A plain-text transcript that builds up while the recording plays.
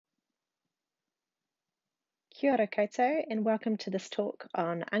Kia ora koutou, and welcome to this talk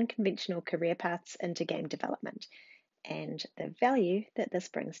on unconventional career paths into game development and the value that this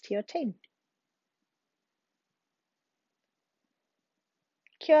brings to your team.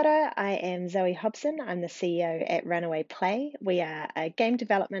 Kia ora, I am Zoe Hobson. I'm the CEO at Runaway Play. We are a game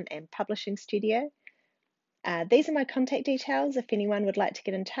development and publishing studio. These are my contact details if anyone would like to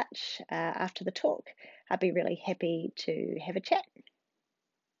get in touch after the talk. I'd be really happy to have a chat.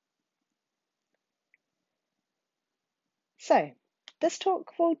 So, this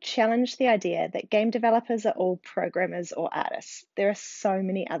talk will challenge the idea that game developers are all programmers or artists. There are so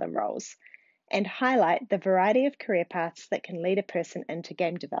many other roles, and highlight the variety of career paths that can lead a person into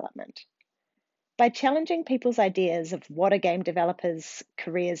game development. By challenging people's ideas of what a game developer's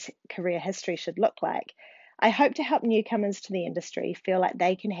career history should look like, I hope to help newcomers to the industry feel like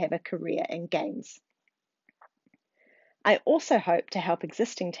they can have a career in games. I also hope to help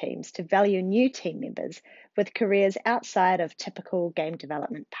existing teams to value new team members with careers outside of typical game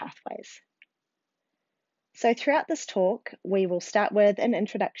development pathways. So throughout this talk, we will start with an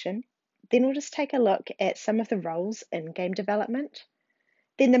introduction, then we'll just take a look at some of the roles in game development.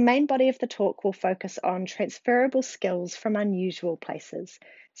 Then the main body of the talk will focus on transferable skills from unusual places.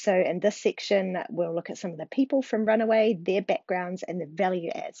 So in this section, we'll look at some of the people from Runaway, their backgrounds, and the value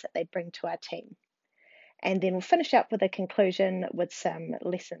adds that they bring to our team. And then we'll finish up with a conclusion with some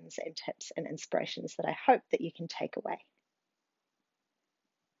lessons and tips and inspirations that I hope that you can take away.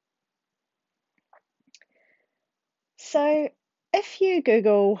 So if you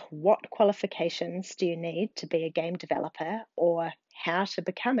Google what qualifications do you need to be a game developer or how to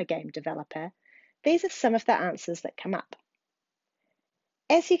become a game developer, these are some of the answers that come up.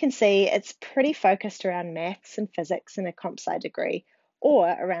 As you can see, it's pretty focused around maths and physics and a comp sci degree or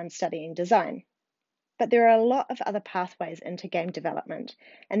around studying design. But there are a lot of other pathways into game development,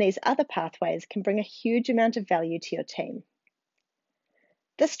 and these other pathways can bring a huge amount of value to your team.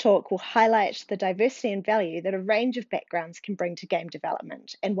 This talk will highlight the diversity and value that a range of backgrounds can bring to game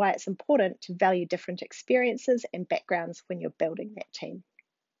development and why it's important to value different experiences and backgrounds when you're building that team.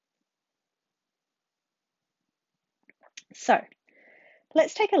 So,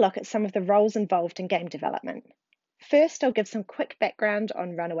 let's take a look at some of the roles involved in game development. First, I'll give some quick background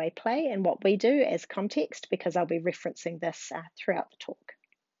on Runaway Play and what we do as context, because I'll be referencing this throughout the talk.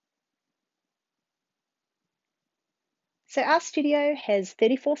 So our studio has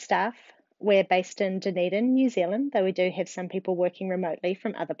 34 staff. We're based in Dunedin, New Zealand, though we do have some people working remotely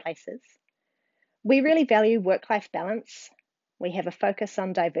from other places. We really value work-life balance. We have a focus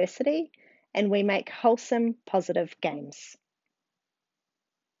on diversity, and we make wholesome, positive games.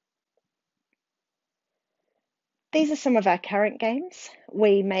 These are some of our current games.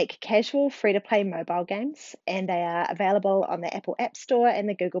 We make casual, free-to-play mobile games, and they are available on the Apple App Store and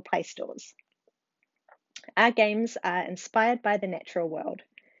the Google Play stores. Our games are inspired by the natural world,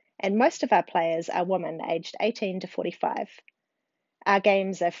 and most of our players are women aged 18 to 45. Our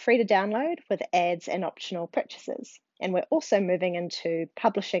games are free to download with ads and optional purchases, and we're also moving into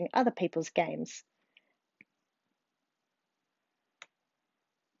publishing other people's games.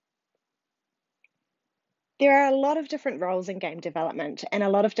 There are a lot of different roles in game development and a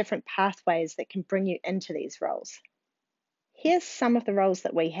lot of different pathways that can bring you into these roles. Here's some of the roles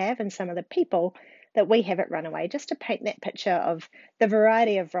that we have and some of the people that we have at Runaway, just to paint that picture of the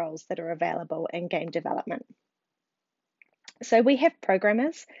variety of roles that are available in game development. So we have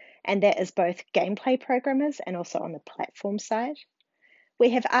programmers, and that is both gameplay programmers and also on the platform side. We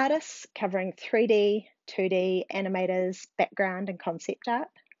have artists covering 3D, 2D, animators, background and concept art.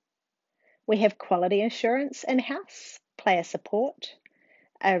 We have quality assurance in-house, player support,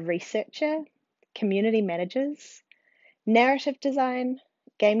 a researcher, community managers, narrative design,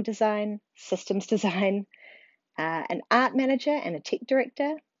 game design, systems design, an art manager and a tech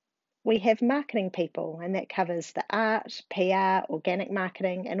director. We have marketing people, and that covers the art, PR, organic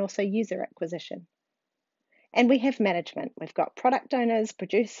marketing, and also user acquisition. And we have management. We've got product owners,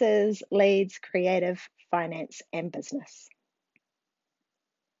 producers, leads, creative, finance, and business.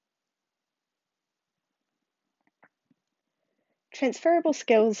 Transferable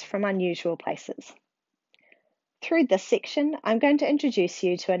skills from unusual places. Through this section, I'm going to introduce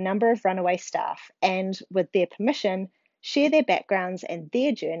you to a number of Runaway staff and, with their permission, share their backgrounds and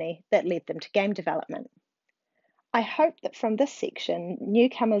their journey that led them to game development. I hope that from this section,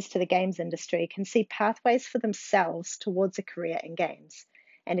 newcomers to the games industry can see pathways for themselves towards a career in games,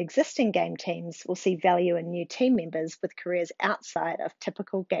 and existing game teams will see value in new team members with careers outside of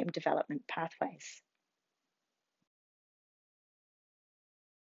typical game development pathways.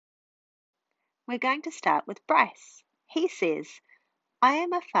 We're going to start with Bryce. He says, I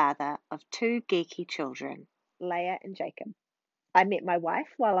am a father of 2 geeky children. Leia, and Jacob. I met my wife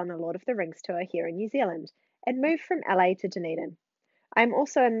while on a Lord of the Rings tour here in New Zealand and moved from LA to Dunedin. I'm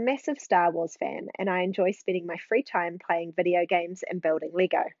also a massive Star Wars fan, and I enjoy spending my free time playing video games and building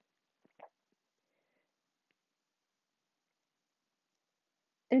Lego.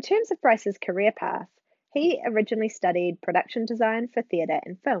 In terms of Bryce's career path, he originally studied production design for theatre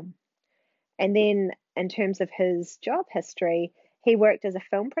and film. And then, in terms of his job history, he worked as a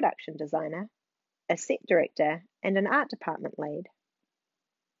film production designer, a set director, and an art department lead.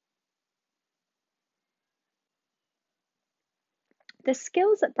 The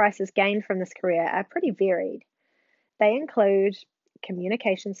skills that Bryce has gained from this career are pretty varied. They include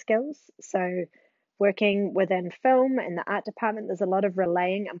communication skills, so working within film and the art department, there's a lot of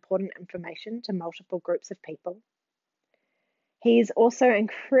relaying important information to multiple groups of people. He's also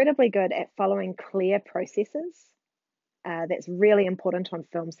incredibly good at following clear processes. That's really important on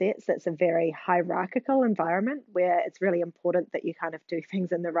film sets. It's a very hierarchical environment where it's really important that you kind of do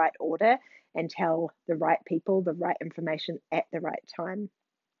things in the right order and tell the right people the right information at the right time.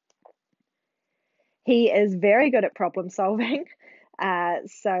 He is very good at problem solving.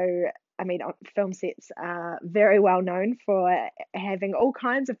 Film sets are very well known for having all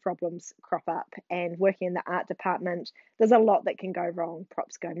kinds of problems crop up, and working in the art department, there's a lot that can go wrong.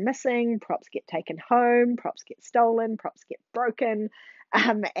 Props go missing, props get taken home, props get stolen, props get broken.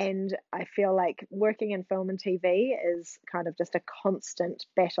 And I feel like working in film and TV is kind of just a constant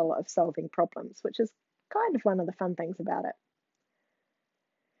battle of solving problems, which is kind of one of the fun things about it.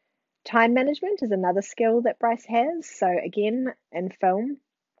 Time management is another skill that Bryce has. So again, in film,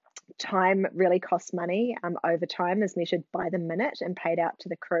 time really costs money. Overtime is measured by the minute and paid out to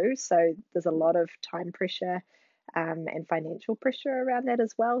the crew. So there's a lot of time pressure and financial pressure around that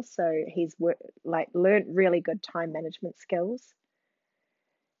as well. So he's learned really good time management skills.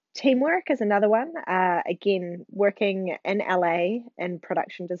 Teamwork is another one. Again, working in LA in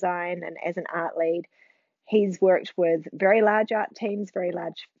production design and as an art lead, he's worked with very large art teams, very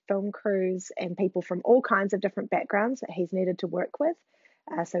large film crews, and people from all kinds of different backgrounds that he's needed to work with.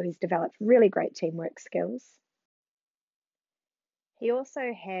 So he's developed really great teamwork skills. He also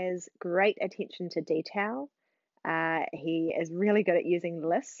has great attention to detail. He is really good at using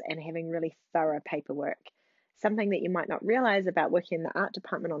lists and having really thorough paperwork. Something that you might not realize about working in the art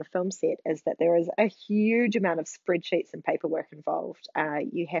department on a film set is that there is a huge amount of spreadsheets and paperwork involved.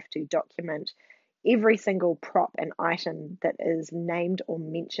 You have to document every single prop and item that is named or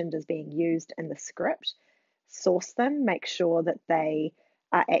mentioned as being used in the script, source them, make sure that they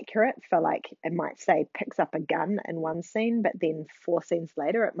are accurate for, like, it might say picks up a gun in one scene, but then 4 scenes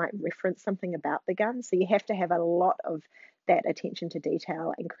later it might reference something about the gun. So you have to have a lot of that attention to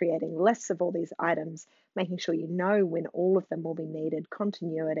detail and creating lists of all these items, making sure you know when all of them will be needed,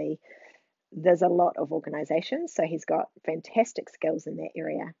 continuity. There's a lot of organization, so he's got fantastic skills in that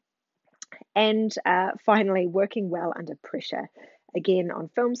area. And finally, working well under pressure. Again, on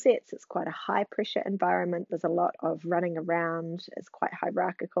film sets, it's quite a high pressure environment. There's a lot of running around. It's quite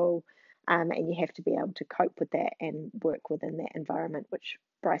hierarchical, and you have to be able to cope with that and work within that environment, which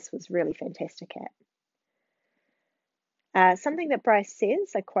Bryce was really fantastic at. Something that Bryce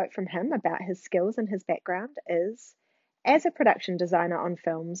says, a quote from him about his skills and his background is, "As a production designer on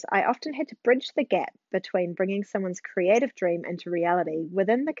films, I often had to bridge the gap between bringing someone's creative dream into reality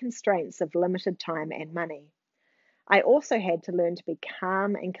within the constraints of limited time and money. I also had to learn to be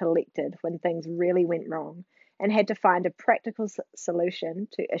calm and collected when things really went wrong, and had to find a practical solution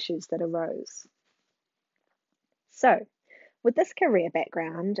to issues that arose." So, with this career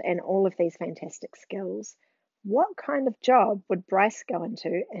background and all of these fantastic skills, what kind of job would Bryce go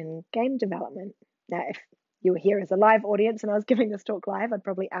into in game development? Now, if you were here as a live audience and I was giving this talk live, I'd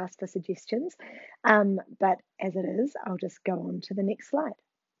probably ask for suggestions. But as it is, I'll just go on to the next slide.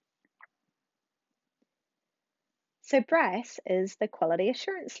 So Bryce is the quality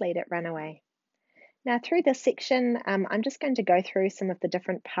assurance lead at Runaway. Now through this section, I'm just going to go through some of the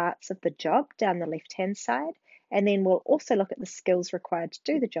different parts of the job down the left-hand side, and then we'll also look at the skills required to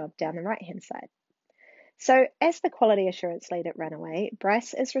do the job down the right-hand side. So as the quality assurance lead at Runaway,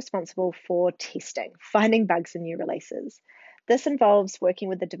 Bryce is responsible for testing, finding bugs in new releases. This involves working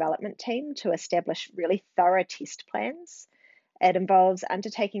with the development team to establish really thorough test plans. It involves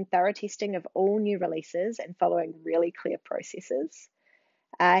undertaking thorough testing of all new releases and following really clear processes.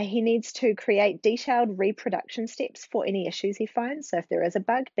 He needs to create detailed reproduction steps for any issues he finds. So if there is a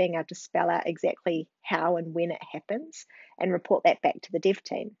bug, being able to spell out exactly how and when it happens and report that back to the dev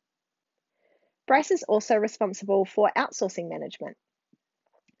team. Bryce is also responsible for outsourcing management.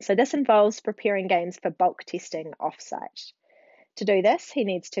 So this involves preparing games for bulk testing off-site. To do this, he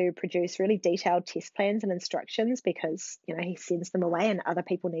needs to produce really detailed test plans and instructions because, he sends them away and other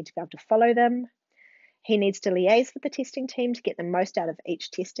people need to be able to follow them. He needs to liaise with the testing team to get the most out of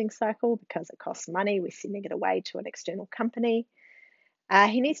each testing cycle because it costs money. We're sending it away to an external company.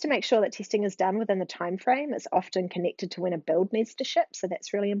 He needs to make sure that testing is done within the time frame. It's often connected to when a build needs to ship, so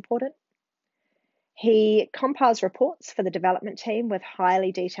that's really important. He compiles reports for the development team with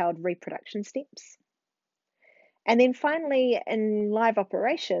highly detailed reproduction steps. And then finally, in live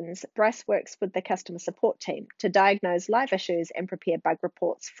operations, Bryce works with the customer support team to diagnose live issues and prepare bug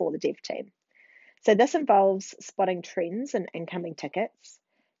reports for the dev team. So this involves spotting trends in incoming tickets,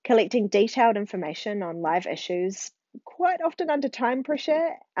 collecting detailed information on live issues, quite often under time pressure,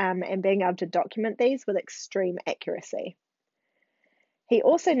 and being able to document these with extreme accuracy. He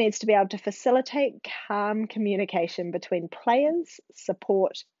also needs to be able to facilitate calm communication between players,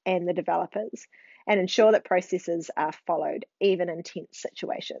 support, and the developers, and ensure that processes are followed, even in tense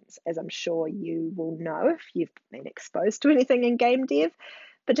situations, as I'm sure you will know if you've been exposed to anything in game dev,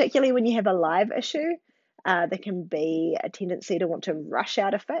 particularly when you have a live issue. There can be a tendency to want to rush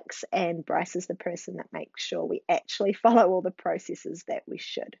out a fix, and Bryce is the person that makes sure we actually follow all the processes that we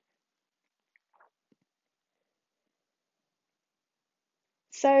should.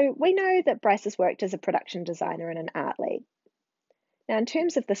 So we know that Bryce has worked as a production designer and an art lead. Now, in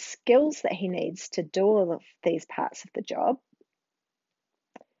terms of the skills that he needs to do all of these parts of the job,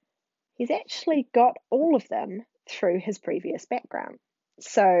 he's actually got all of them through his previous background.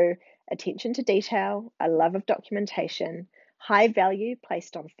 So attention to detail, a love of documentation, high value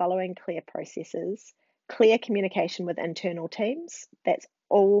placed on following clear processes, clear communication with internal teams. That's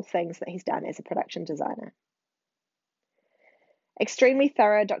all things that he's done as a production designer. Extremely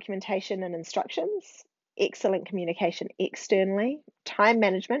thorough documentation and instructions, excellent communication externally, time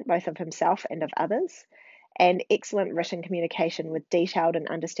management, both of himself and of others, and excellent written communication with detailed and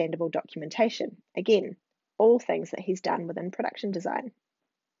understandable documentation. Again, all things that he's done within production design.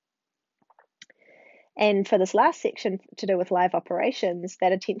 And for this last section to do with live operations,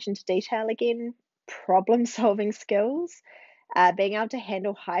 that attention to detail again, problem-solving skills, being able to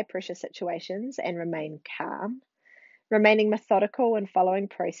handle high-pressure situations and remain calm, remaining methodical and following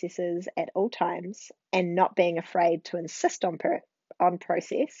processes at all times, and not being afraid to insist on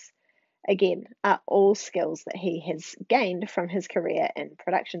process, again, are all skills that he has gained from his career in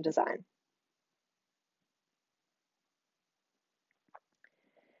production design.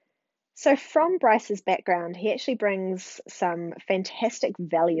 So from Bryce's background, he actually brings some fantastic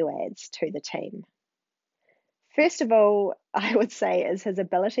value adds to the team. First of all, I would say is his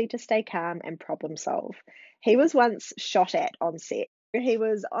ability to stay calm and problem solve. He was once shot at on set. He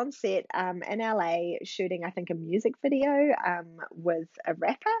was on set in LA shooting, I think, a music video with a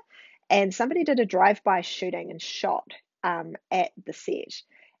rapper, and somebody did a drive-by shooting and shot at the set.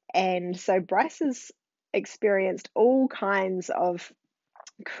 And so Bryce has experienced all kinds of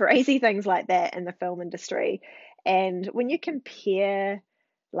crazy things like that in the film industry. And when you compare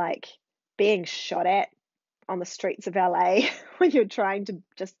like being shot at on the streets of LA when you're trying to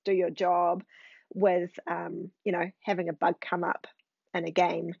just do your job with, having a bug come up in a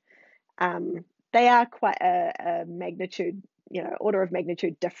game, they are quite a magnitude, order of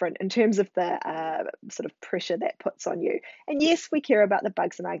magnitude different in terms of the sort of pressure that puts on you. And yes, we care about the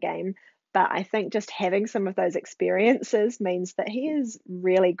bugs in our game, but I think just having some of those experiences means that he is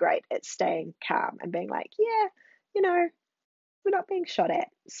really great at staying calm and being like, yeah, we're not being shot at,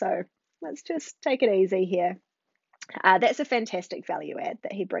 so let's just take it easy here. That's a fantastic value add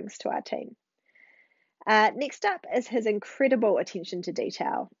that he brings to our team. Next up is his incredible attention to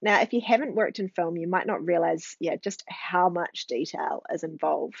detail. Now, if you haven't worked in film, you might not realize, just how much detail is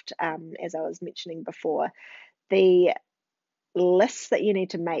involved. As I was mentioning before, the lists that you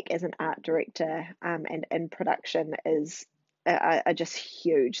need to make as an art director and in production are just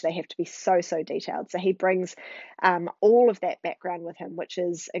huge. They have to be so detailed. So he brings all of that background with him, which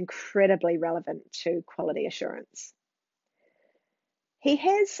is incredibly relevant to quality assurance. He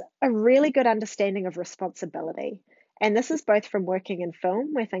has a really good understanding of responsibility, and this is both from working in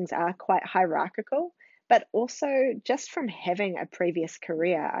film where things are quite hierarchical, but also just from having a previous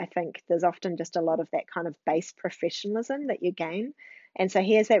career. I think there's often just a lot of that kind of base professionalism that you gain, and so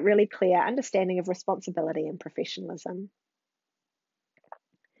he has that really clear understanding of responsibility and professionalism.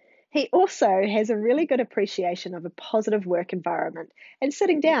 He also has a really good appreciation of a positive work environment and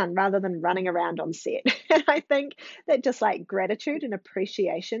sitting down rather than running around on set. And I think that just like gratitude and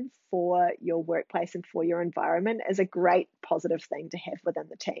appreciation for your workplace and for your environment is a great positive thing to have within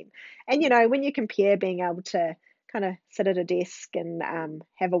the team. And, when you compare being able to kind of sit at a desk and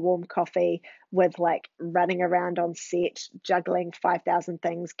have a warm coffee with like running around on set, juggling 5,000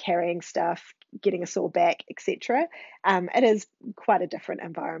 things, carrying stuff, getting a sore back, etc. It is quite a different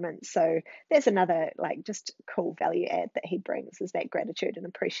environment. So there's another like just cool value add that he brings is that gratitude and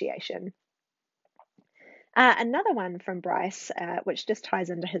appreciation. Another one from Bryce, which just ties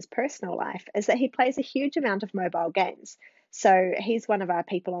into his personal life, is that he plays a huge amount of mobile games. So he's one of our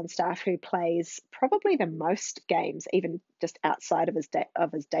people on staff who plays probably the most games, even just outside of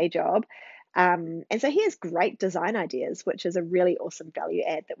his day job. And so he has great design ideas, which is a really awesome value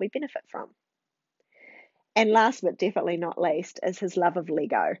add that we benefit from. And last but definitely not least is his love of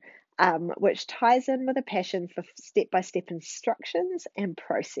Lego, which ties in with a passion for step by step instructions and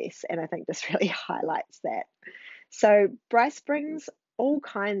process. And I think this really highlights that. So Bryce brings all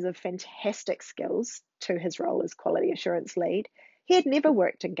kinds of fantastic skills to his role as quality assurance lead. He had never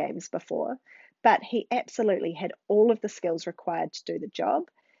worked in games before, but he absolutely had all of the skills required to do the job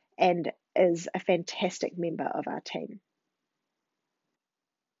and is a fantastic member of our team.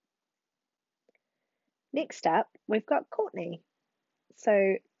 Next up, we've got Courtney.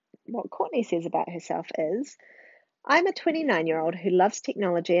 So, what Courtney says about herself is, I'm a 29-year-old who loves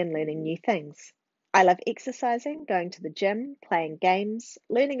technology and learning new things. I love exercising, going to the gym, playing games,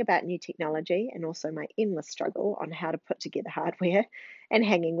 learning about new technology, and also my endless struggle on how to put together hardware, and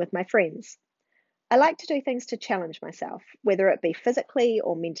hanging with my friends. I like to do things to challenge myself, whether it be physically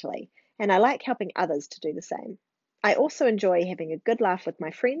or mentally, and I like helping others to do the same. I also enjoy having a good laugh with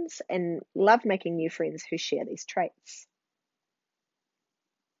my friends and love making new friends who share these traits.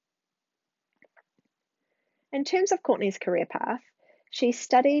 In terms of Courtney's career path, she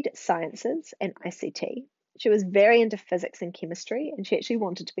studied sciences and ICT. She was very into physics and chemistry, and she actually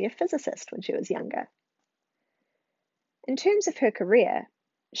wanted to be a physicist when she was younger. In terms of her career,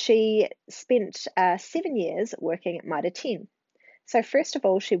 she spent 7 years working at Mitre 10. So, first of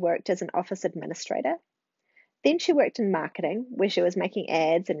all, she worked as an office administrator. Then she worked in marketing, where she was making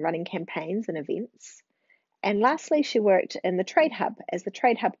ads and running campaigns and events. And lastly, she worked in the Trade Hub as the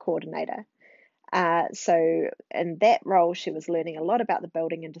Trade Hub coordinator. So in that role, she was learning a lot about the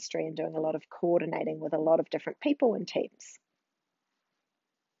building industry and doing a lot of coordinating with a lot of different people and teams.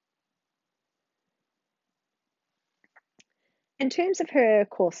 In terms of her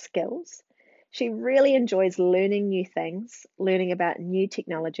core skills, she really enjoys learning new things, learning about new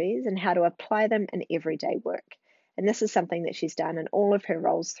technologies and how to apply them in everyday work. And this is something that she's done in all of her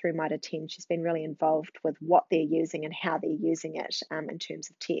roles through Mitre 10. She's been really involved with what they're using and how they're using it in terms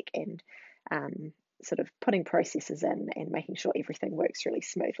of tech and sort of putting processes in and making sure everything works really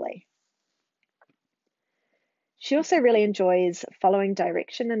smoothly. She also really enjoys following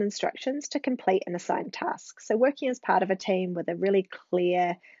direction and instructions to complete an assigned task. So working as part of a team with a really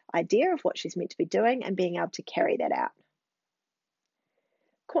clear idea of what she's meant to be doing and being able to carry that out.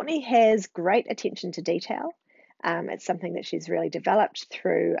 Courtney has great attention to detail. It's something that she's really developed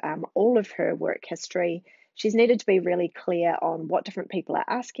through all of her work history. She's needed to be really clear on what different people are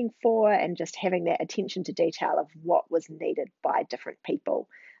asking for and just having that attention to detail of what was needed by different people,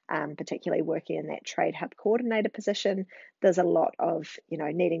 particularly working in that Trade Hub coordinator position. There's a lot of,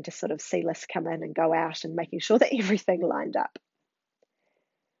 needing to sort of see lists come in and go out and making sure that everything lined up.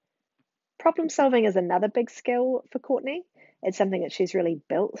 Problem solving is another big skill for Courtney. It's something that she's really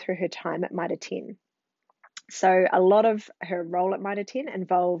built through her time at Mitre 10. So a lot of her role at Mitre 10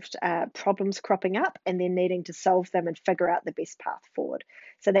 involved problems cropping up and then needing to solve them and figure out the best path forward.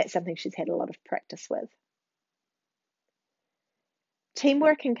 So that's something she's had a lot of practice with.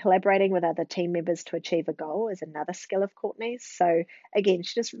 Teamwork and collaborating with other team members to achieve a goal is another skill of Courtney's. So again,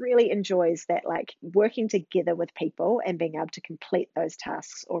 she just really enjoys that, like working together with people and being able to complete those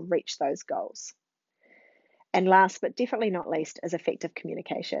tasks or reach those goals. And last but definitely not least is effective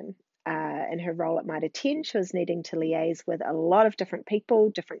communication. In her role at Mitre 10, she was needing to liaise with a lot of different people,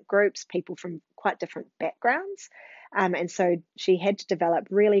 different groups, people from quite different backgrounds. And so she had to develop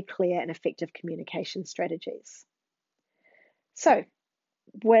really clear and effective communication strategies. So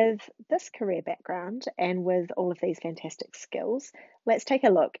with this career background and with all of these fantastic skills, let's take a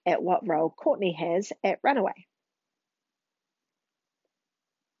look at what role Courtney has at Runaway.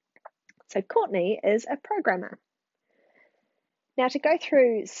 So Courtney is a programmer. Now, to go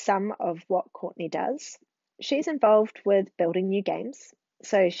through some of what Courtney does, she's involved with building new games.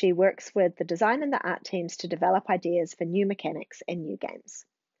 So she works with the design and the art teams to develop ideas for new mechanics and new games.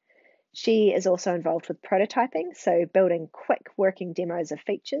 She is also involved with prototyping, so building quick working demos of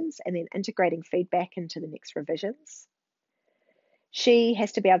features and then integrating feedback into the next revisions. She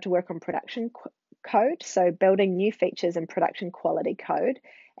has to be able to work on production code, so building new features and production quality code,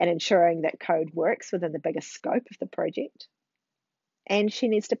 and ensuring that code works within the bigger scope of the project. And she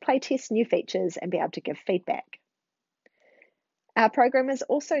needs to play test new features and be able to give feedback. Our programmers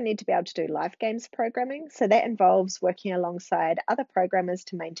also need to be able to do live games programming, so that involves working alongside other programmers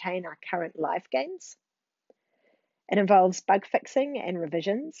to maintain our current live games. It involves bug fixing and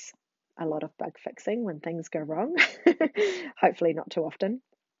revisions, a lot of bug fixing when things go wrong, hopefully not too often.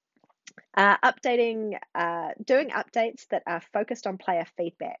 Doing updates that are focused on player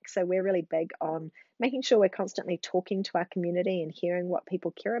feedback. So we're really big on making sure we're constantly talking to our community and hearing what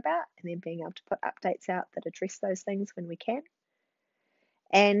people care about, and then being able to put updates out that address those things when we can.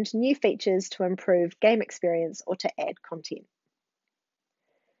 And new features to improve game experience or to add content.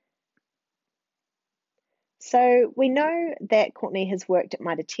 So we know that Courtney has worked at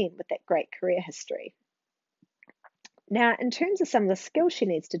Mitre 10 with that great career history. Now, in terms of some of the skills she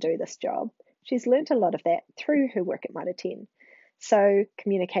needs to do this job, she's learnt a lot of that through her work at Mitre 10. So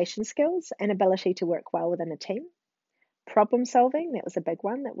communication skills and ability to work well within a team. Problem solving, that was a big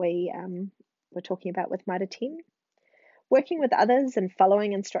one that we were talking about with Mitre 10. Working with others and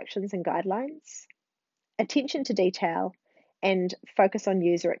following instructions and guidelines. Attention to detail and focus on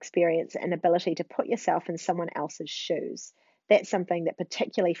user experience and ability to put yourself in someone else's shoes. That's something that,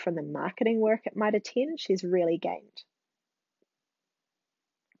 particularly from the marketing work at Mitre 10, she's really gained.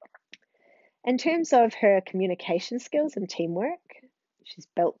 In terms of her communication skills and teamwork, she's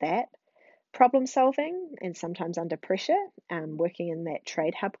built that. Problem solving, and sometimes under pressure, working in that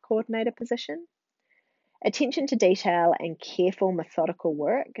trade hub coordinator position. Attention to detail and careful methodical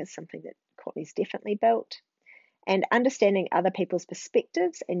work is something that Courtney's definitely built. And understanding other people's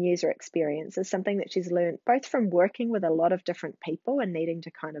perspectives and user experience is something that she's learned both from working with a lot of different people and needing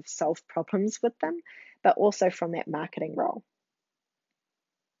to kind of solve problems with them, but also from that marketing role.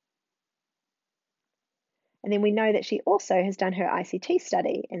 And then we know that she also has done her ICT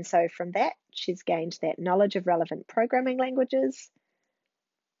study. And so from that, she's gained that knowledge of relevant programming languages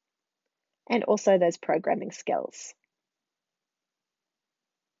and also those programming skills.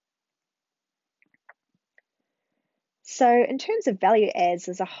 So in terms of value adds,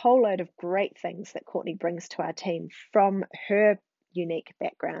 there's a whole load of great things that Courtney brings to our team from her unique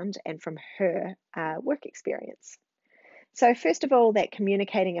background and from her work experience. So first of all, that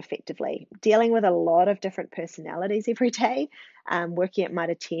communicating effectively, dealing with a lot of different personalities every day, working at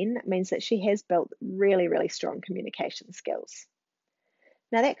Mitre 10 means that she has built really, really strong communication skills.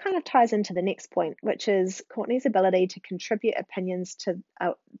 Now that kind of ties into the next point, which is Courtney's ability to contribute opinions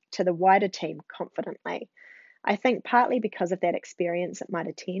to the wider team confidently. I think partly because of that experience at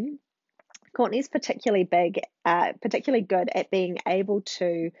Mitre 10, Courtney's particularly good at being able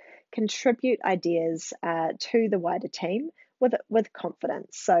to contribute ideas to the wider team with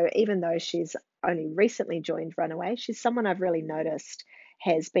confidence. So even though she's only recently joined Runaway, she's someone I've really noticed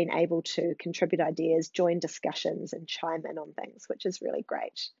has been able to contribute ideas, join discussions, and chime in on things, which is really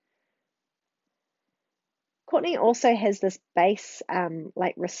great. Courtney also has this base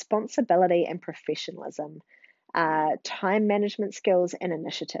like responsibility and professionalism. Time management skills and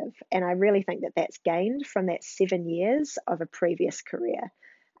initiative. And I really think that that's gained from that 7 years of a previous career.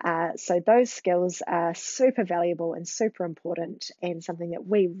 So those skills are super valuable and super important and something that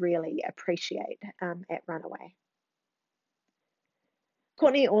we really appreciate at Runaway.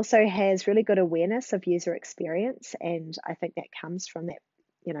 Courtney also has really good awareness of user experience, and I think that comes from that,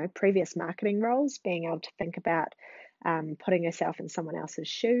 previous marketing roles, being able to think about putting herself in someone else's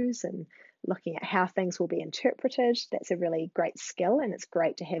shoes and looking at how things will be interpreted. That's a really great skill, and it's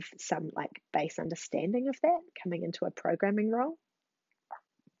great to have some base understanding of that coming into a programming role.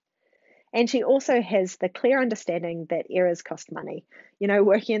 And she also has the clear understanding that errors cost money.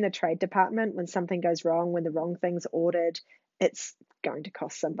 Working in the trade department, when something goes wrong, when the wrong thing's ordered, it's going to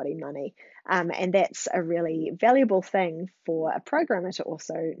cost somebody money. And that's a really valuable thing for a programmer to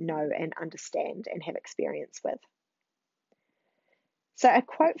also know and understand and have experience with. So a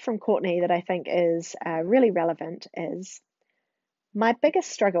quote from Courtney that I think is really relevant is, "My biggest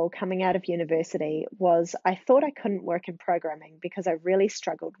struggle coming out of university was I thought I couldn't work in programming because I really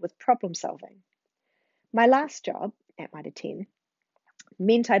struggled with problem solving. My last job at Mitre 10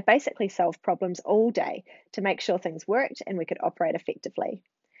 meant I basically solved problems all day to make sure things worked and we could operate effectively.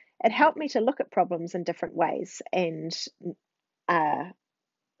 It helped me to look at problems in different ways and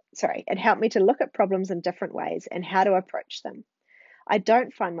how to approach them. I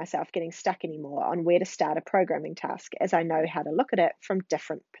don't find myself getting stuck anymore on where to start a programming task, as I know how to look at it from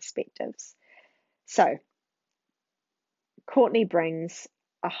different perspectives." So Courtney brings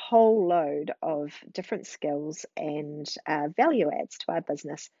a whole load of different skills and value adds to our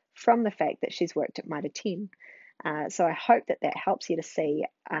business from the fact that she's worked at Mitre 10. So I hope that that helps you to see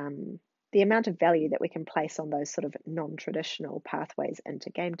the amount of value that we can place on those sort of non-traditional pathways into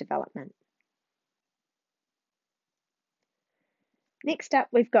game development. Next up,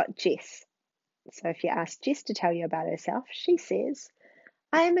 we've got Jess. So if you ask Jess to tell you about herself, she says,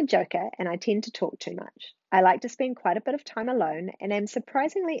 I am a joker and I tend to talk too much. I like to spend quite a bit of time alone and am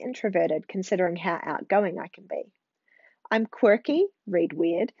surprisingly introverted considering how outgoing I can be. I'm quirky, read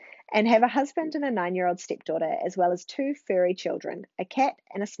weird, and have a husband and a 9-year-old stepdaughter, as well as 2 furry children, a cat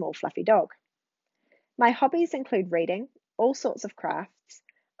and a small fluffy dog. My hobbies include reading, all sorts of crafts,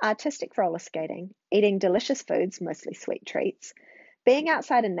 artistic roller skating, eating delicious foods, mostly sweet treats, being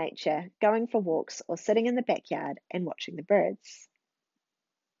outside in nature, going for walks, or sitting in the backyard and watching the birds.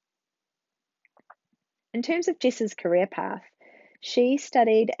 In terms of Jess's career path, she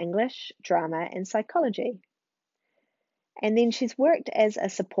studied English, drama, and psychology. And then she's worked as a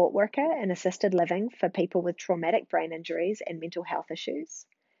support worker in assisted living for people with traumatic brain injuries and mental health issues.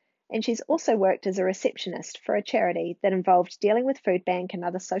 And she's also worked as a receptionist for a charity that involved dealing with food bank and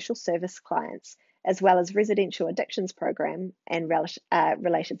other social service clients, as well as residential addictions program and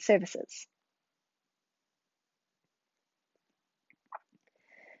related services.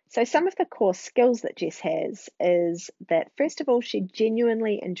 So some of the core skills that Jess has is that, first of all, she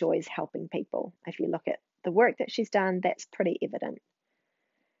genuinely enjoys helping people. If you look at the work that she's done, that's pretty evident.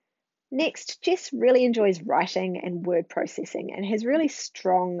 Next, Jess really enjoys writing and word processing and has really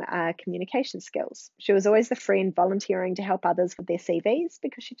strong communication skills. She was always the friend volunteering to help others with their CVs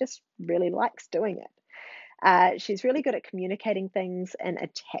because she just really likes doing it. She's really good at communicating things in a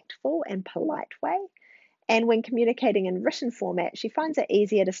tactful and polite way. And when communicating in written format, she finds it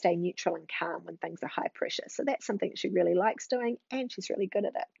easier to stay neutral and calm when things are high pressure. So that's something she really likes doing, and she's really good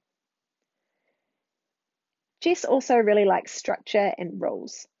at it. Jess also really likes structure and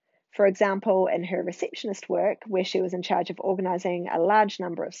rules. For example, in her receptionist work, where she was in charge of organising a large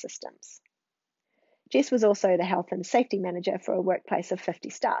number of systems. Jess was also the health and safety manager for a workplace of 50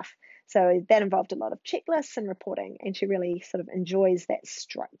 staff. So that involved a lot of checklists and reporting, and she really sort of enjoys that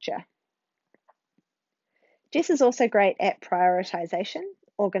structure. Jess is also great at prioritisation,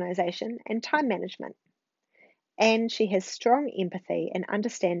 organisation, and time management. And she has strong empathy and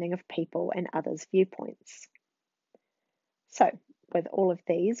understanding of people and others' viewpoints. So, with all of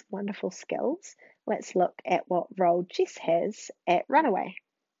these wonderful skills, let's look at what role Jess has at Runaway.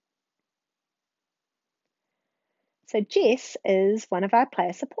 So Jess is one of our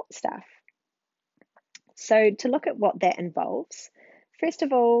player support staff. So to look at what that involves, first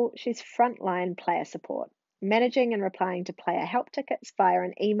of all, she's frontline player support, managing and replying to player help tickets via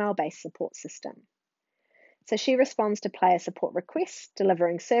an email-based support system. So she responds to player support requests,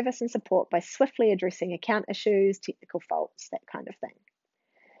 delivering service and support by swiftly addressing account issues, technical faults, that kind of thing.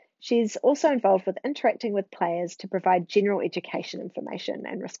 She's also involved with interacting with players to provide general education information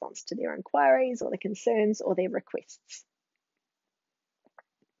in response to their inquiries or their concerns or their requests.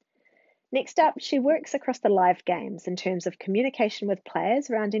 Next up, she works across the live games in terms of communication with players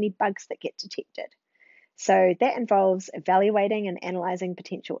around any bugs that get detected. So that involves evaluating and analysing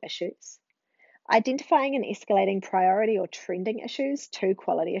potential issues, identifying and escalating priority or trending issues to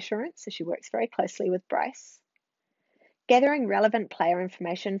quality assurance, so she works very closely with Bryce, gathering relevant player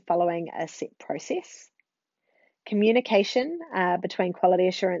information following a set process, communication between quality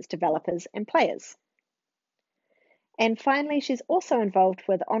assurance developers and players. And finally, she's also involved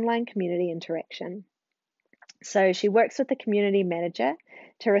with online community interaction. So she works with the community manager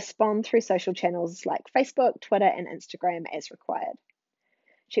to respond through social channels like Facebook, Twitter, and Instagram as required.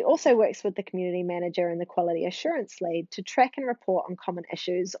 She also works with the community manager and the quality assurance lead to track and report on common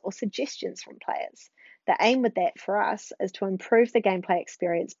issues or suggestions from players. The aim with that for us is to improve the gameplay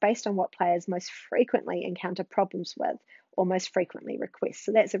experience based on what players most frequently encounter problems with or most frequently request.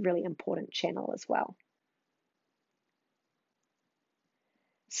 So that's a really important channel as well.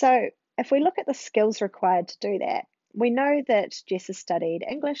 So if we look at the skills required to do that, we know that Jess has studied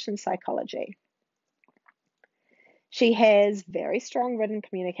English and psychology. She has very strong written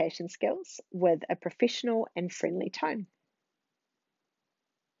communication skills with a professional and friendly tone.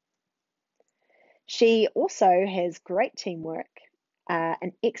 She also has great teamwork,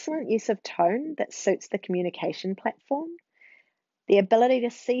 an excellent use of tone that suits the communication platform, the ability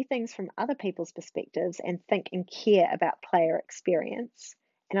to see things from other people's perspectives and think and care about player experience,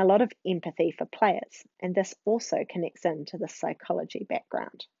 and a lot of empathy for players. And this also connects into the psychology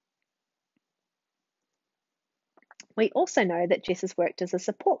background. We also know that Jess has worked as a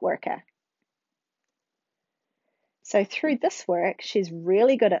support worker. So through this work, she's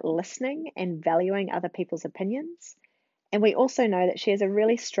really good at listening and valuing other people's opinions. And we also know that she has a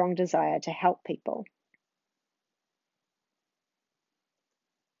really strong desire to help people.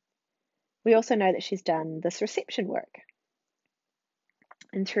 We also know that she's done this reception work.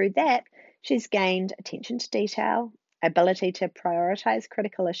 And through that, she's gained attention to detail, ability to prioritize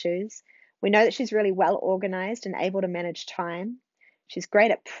critical issues. We know that she's really well organized and able to manage time. She's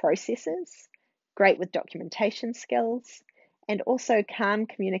great at processes, great with documentation skills, and also calm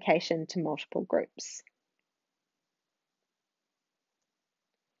communication to multiple groups.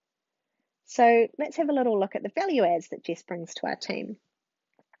 So let's have a little look at the value adds that Jess brings to our team.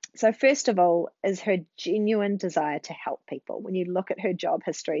 So first of all is her genuine desire to help people. When you look at her job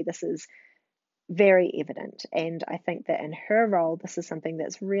history, this is very evident. And I think that in her role, this is something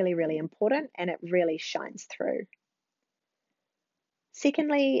that's really, really important and it really shines through.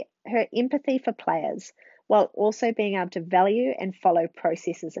 Secondly, her empathy for players, while also being able to value and follow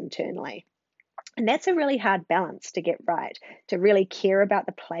processes internally. And that's a really hard balance to get right, to really care about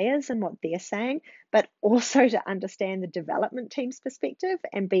the players and what they're saying, but also to understand the development team's perspective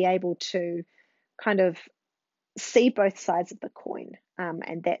and be able to kind of see both sides of the coin.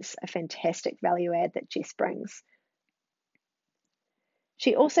 And that's a fantastic value add that Jess brings.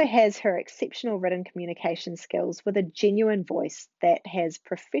 She also has her exceptional written communication skills with a genuine voice that has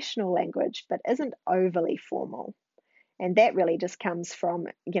professional language but isn't overly formal. And that really just comes from,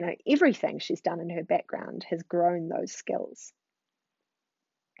 everything she's done in her background has grown those skills.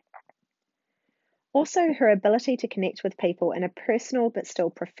 Also, her ability to connect with people in a personal but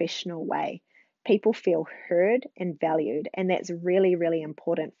still professional way. People feel heard and valued, and that's really, really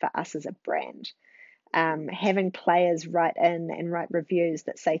important for us as a brand. Having players write in and write reviews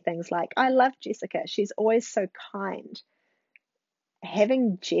that say things like, I love Jessica, she's always so kind.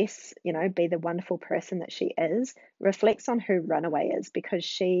 Having Jess, be the wonderful person that she is, reflects on who Runaway is, because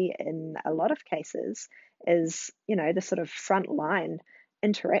she, in a lot of cases, is, the sort of frontline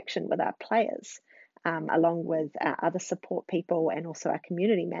interaction with our players, along with our other support people and also our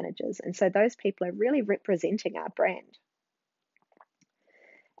community managers. And so those people are really representing our brand.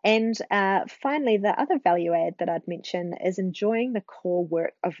 And finally, the other value add that I'd mention is enjoying the core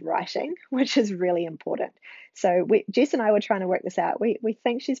work of writing, which is really important. So Jess and I were trying to work this out. We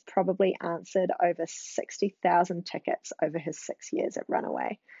think she's probably answered over 60,000 tickets over her 6 years at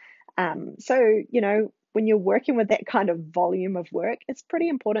Runaway. So, when you're working with that kind of volume of work, it's pretty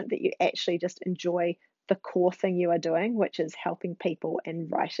important that you actually just enjoy the core thing you are doing, which is helping people and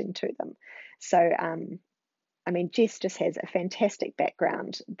writing to them. So, Jess just has a fantastic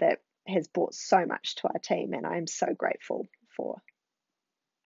background that has brought so much to our team, and I'm so grateful for.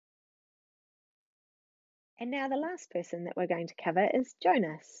 And now the last person that we're going to cover is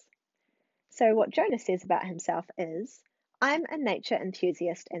Jonas. So what Jonas says about himself is, I'm a nature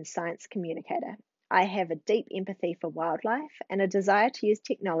enthusiast and science communicator. I have a deep empathy for wildlife and a desire to use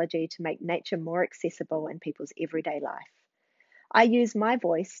technology to make nature more accessible in people's everyday life. I use my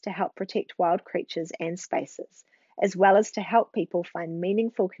voice to help protect wild creatures and spaces, as well as to help people find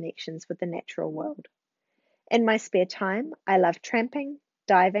meaningful connections with the natural world. In my spare time, I love tramping,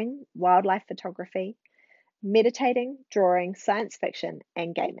 diving, wildlife photography, meditating, drawing, science fiction,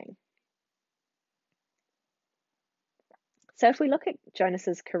 and gaming. So if we look at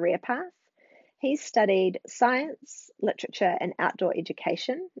Jonas's career path, he's studied science, literature, and outdoor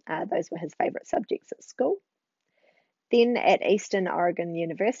education. Those were his favourite subjects at school. Then at Eastern Oregon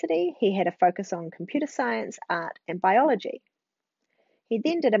University, he had a focus on computer science, art, and biology. He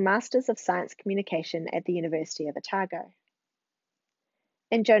then did a Master's of Science Communication at the University of Otago.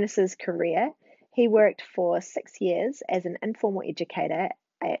 In Jonas's career, he worked for 6 years as an informal educator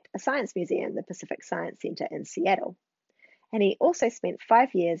at a science museum, the Pacific Science Center in Seattle. And he also spent 5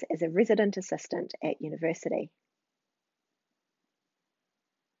 years as a resident assistant at university.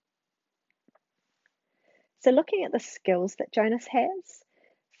 So looking at the skills that Jonas has,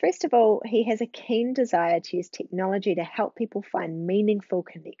 first of all, he has a keen desire to use technology to help people find meaningful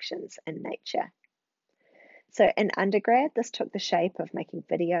connections in nature. So in undergrad, this took the shape of making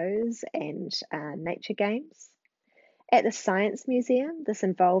videos and nature games. At the Science Museum, this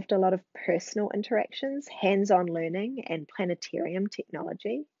involved a lot of personal interactions, hands-on learning, and planetarium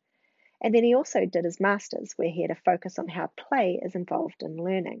technology. And then he also did his master's, where he had a focus on how play is involved in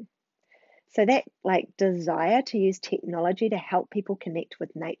learning. So that desire to use technology to help people connect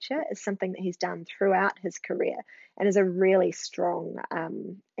with nature is something that he's done throughout his career and is a really strong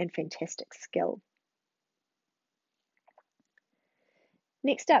and fantastic skill.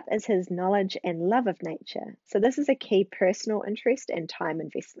 Next up is his knowledge and love of nature. So this is a key personal interest and time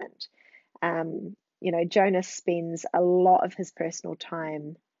investment. Jonas spends a lot of his personal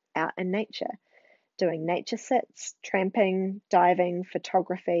time out in nature, doing nature sits, tramping, diving,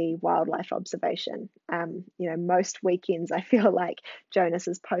 photography, wildlife observation. Most weekends I feel like Jonas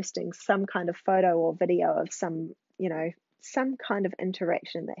is posting some kind of photo or video of some kind of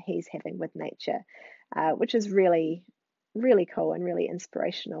interaction that he's having with nature, which is really, really cool and really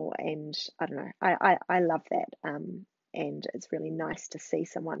inspirational. And I don't know, I love that. And it's really nice to see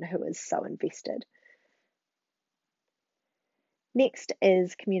someone who is so invested. Next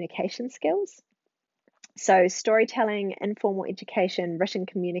is communication skills. So storytelling, informal education, written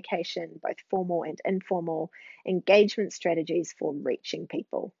communication, both formal and informal, engagement strategies for reaching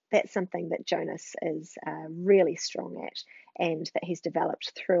people. That's something that Jonas is really strong at and that he's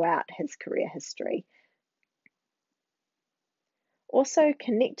developed throughout his career history. Also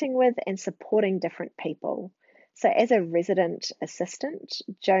connecting with and supporting different people. So as a resident assistant,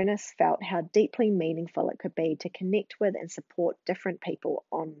 Jonas felt how deeply meaningful it could be to connect with and support different people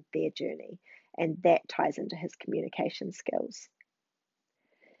on their journey. And that ties into his communication skills.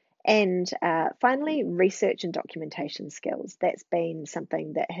 And finally, research and documentation skills. That's been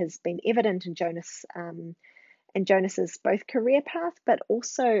something that has been evident in Jonas's both career path, but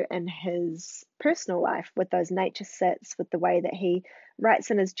also in his personal life with those nature sits, with the way that he writes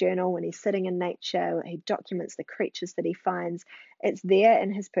in his journal when he's sitting in nature, he documents the creatures that he finds. It's there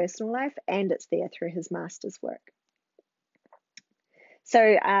in his personal life and it's there through his master's work.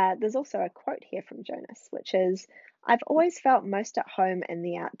 So there's also a quote here from Jonas, which is, "I've always felt most at home in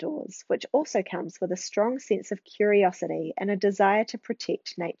the outdoors, which also comes with a strong sense of curiosity and a desire to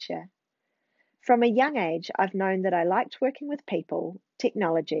protect nature. From a young age, I've known that I liked working with people,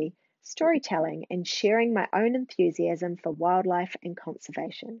 technology, storytelling, and sharing my own enthusiasm for wildlife and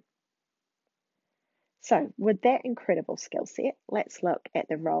conservation." So with that incredible skill set, let's look at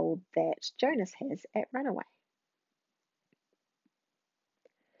the role that Jonas has at Runaway.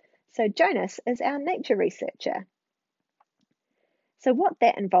 So Jonas is our nature researcher. So what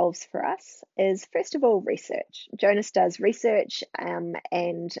that involves for us is, first of all, research. Jonas does research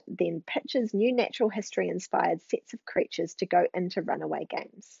and then pitches new natural history-inspired sets of creatures to go into Runaway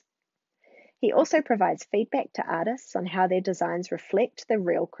games. He also provides feedback to artists on how their designs reflect the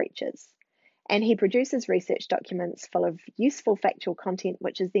real creatures. And he produces research documents full of useful factual content,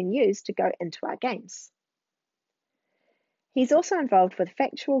 which is then used to go into our games. He's also involved with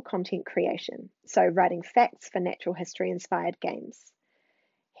factual content creation, so writing facts for natural history-inspired games.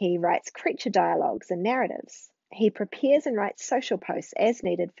 He writes creature dialogues and narratives. He prepares and writes social posts as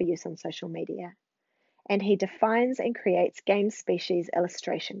needed for use on social media. And he defines and creates game species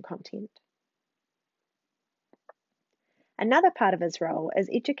illustration content. Another part of his role is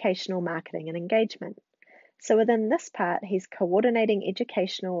educational marketing and engagement. So within this part, he's coordinating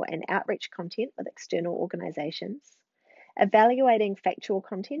educational and outreach content with external organisations, evaluating factual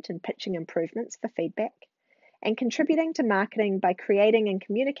content and pitching improvements for feedback, and contributing to marketing by creating and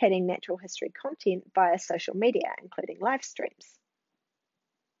communicating natural history content via social media, including live streams.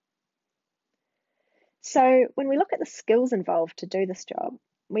 So when we look at the skills involved to do this job,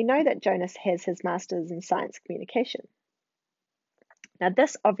 we know that Jonas has his master's in science communication. Now,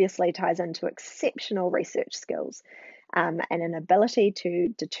 this obviously ties into exceptional research skills and an ability to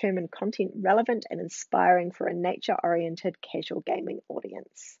determine content relevant and inspiring for a nature-oriented casual gaming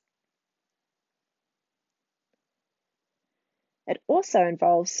audience. It also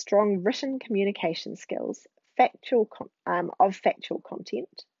involves strong written communication skills, factual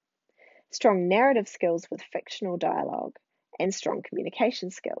content, strong narrative skills with fictional dialogue, and strong communication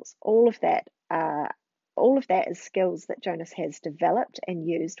skills. All of that is skills that Jonas has developed and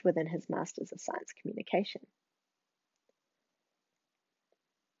used within his Masters of Science Communication.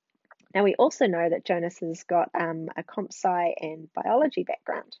 Now, we also know that Jonas has got a comp sci and biology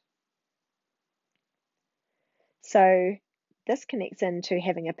background. So this connects into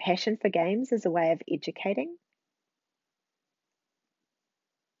having a passion for games as a way of educating.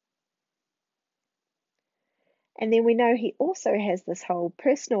 And then we know he also has this whole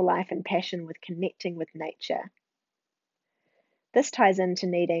personal life and passion with connecting with nature. This ties into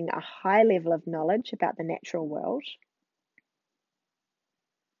needing a high level of knowledge about the natural world.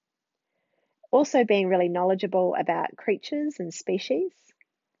 Also being really knowledgeable about creatures and species.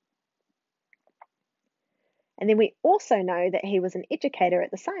 And then we also know that he was an educator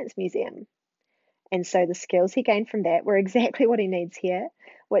at the Science Museum. And so the skills he gained from that were exactly what he needs here,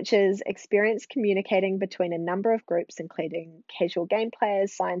 which is experience communicating between a number of groups, including casual game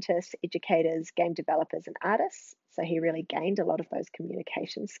players, scientists, educators, game developers, and artists. So he really gained a lot of those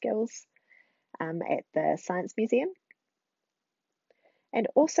communication skills at the Science Museum. And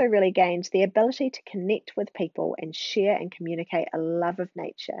also really gained the ability to connect with people and share and communicate a love of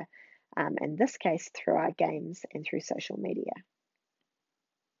nature in this case through our games and through social media.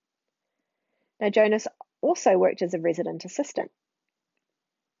 Now, Jonas also worked as a resident assistant,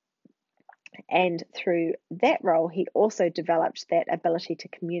 and through that role, he also developed that ability to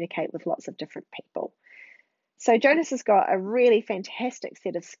communicate with lots of different people. So Jonas has got a really fantastic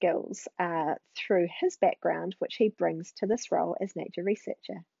set of skills through his background, which he brings to this role as nature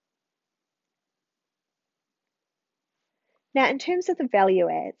researcher. Now, in terms of the value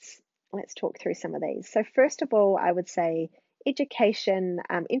adds, let's talk through some of these. So first of all, I would say education,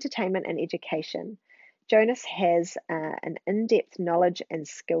 entertainment and education. Jonas has an in-depth knowledge and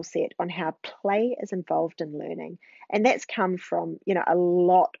skill set on how play is involved in learning. And that's come from, a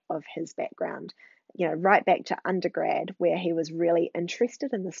lot of his background, right back to undergrad, where he was really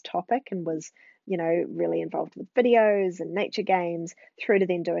interested in this topic and was, really involved with videos and nature games, through to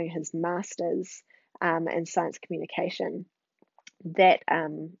then doing his master's in science communication. That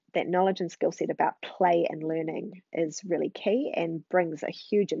knowledge and skill set about play and learning is really key and brings a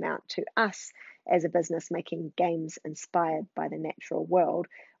huge amount to us as a business making games inspired by the natural world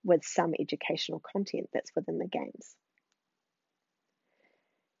with some educational content that's within the games.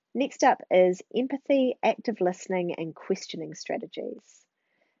 Next up is empathy, active listening, and questioning strategies.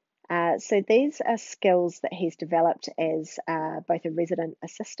 So these are skills that he's developed as both a resident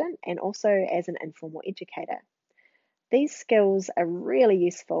assistant and also as an informal educator. These skills are really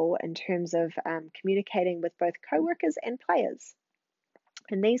useful in terms of communicating with both co-workers and players.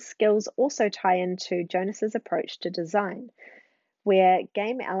 And these skills also tie into Jonas's approach to design, where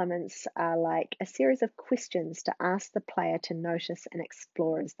game elements are like a series of questions to ask the player to notice and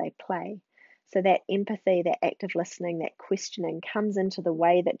explore as they play. So that empathy, that active listening, that questioning comes into the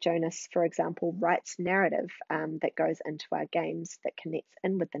way that Jonas, for example, writes narrative that goes into our games that connects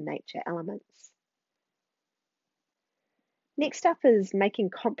in with the nature elements. Next up is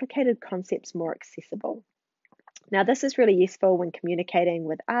making complicated concepts more accessible. Now, this is really useful when communicating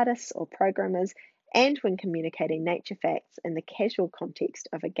with artists or programmers and when communicating nature facts in the casual context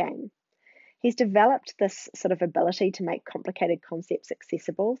of a game. He's developed this sort of ability to make complicated concepts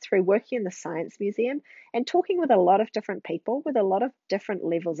accessible through working in the Science Museum and talking with a lot of different people with a lot of different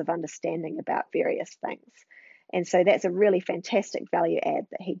levels of understanding about various things. And so that's a really fantastic value add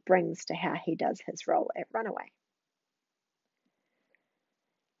that he brings to how he does his role at Runaway.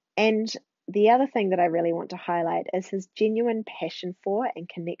 And the other thing that I really want to highlight is his genuine passion for and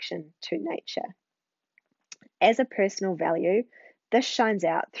connection to nature. As a personal value, this shines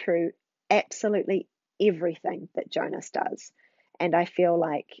out through absolutely everything that Jonas does. And I feel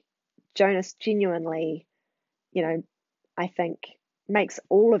like Jonas genuinely, I think makes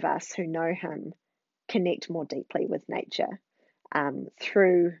all of us who know him connect more deeply with nature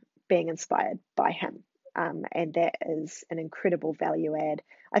through being inspired by him. And that is an incredible value add,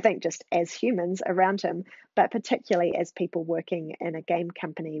 I think, just as humans around him, but particularly as people working in a game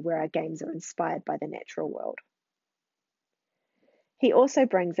company where our games are inspired by the natural world. He also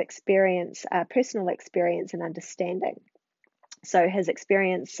brings experience, personal experience and understanding. So his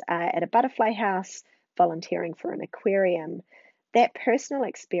experience at a butterfly house, volunteering for an aquarium, that personal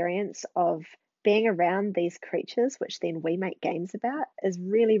experience of being around these creatures, which then we make games about, is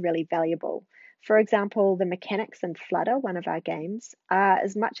really, really valuable. For example, the mechanics in Flutter, one of our games, are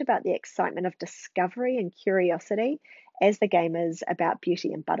as much about the excitement of discovery and curiosity as the game is about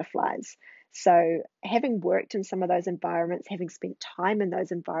beauty and butterflies. So having worked in some of those environments, having spent time in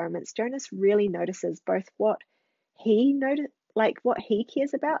those environments, Jonas really notices both what he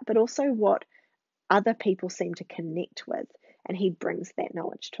cares about, but also what other people seem to connect with, and he brings that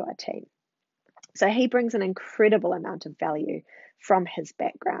knowledge to our team. So he brings an incredible amount of value from his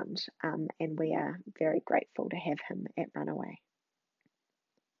background, and we are very grateful to have him at Runaway.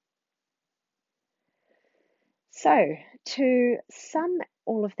 So to sum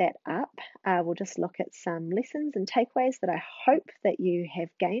all of that up, we'll just look at some lessons and takeaways that I hope that you have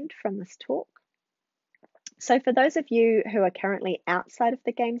gained from this talk. So for those of you who are currently outside of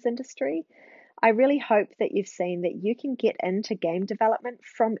the games industry, I really hope that you've seen that you can get into game development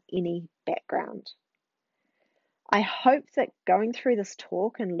from any background. I hope that going through this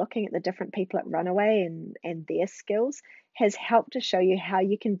talk and looking at the different people at Runaway and their skills has helped to show you how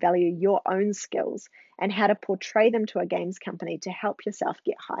you can value your own skills and how to portray them to a games company to help yourself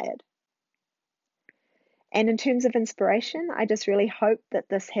get hired. And in terms of inspiration, I just really hope that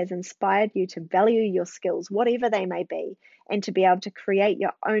this has inspired you to value your skills, whatever they may be, and to be able to create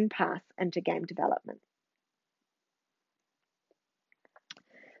your own path into game development.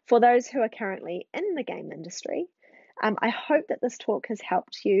 For those who are currently in the game industry, I hope that this talk has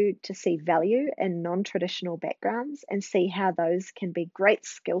helped you to see value in non-traditional backgrounds and see how those can be great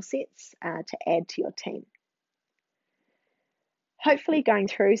skill sets to add to your team. Hopefully going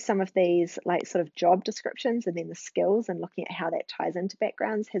through some of these like sort of job descriptions and then the skills and looking at how that ties into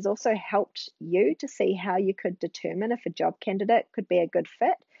backgrounds has also helped you to see how you could determine if a job candidate could be a good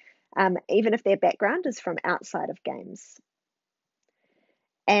fit, even if their background is from outside of games.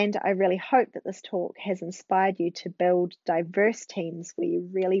 And I really hope that this talk has inspired you to build diverse teams where you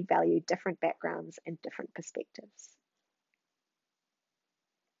really value different backgrounds and different perspectives.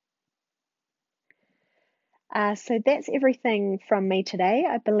 So that's everything from me today.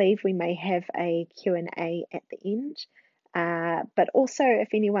 I believe we may have a Q&A at the end. But also,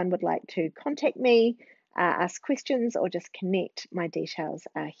 if anyone would like to contact me, ask questions, or just connect, my details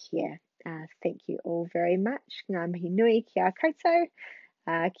are here. Thank you all very much. Ngā mihi nui, kia koutou,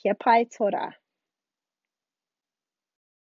 kia pai tora.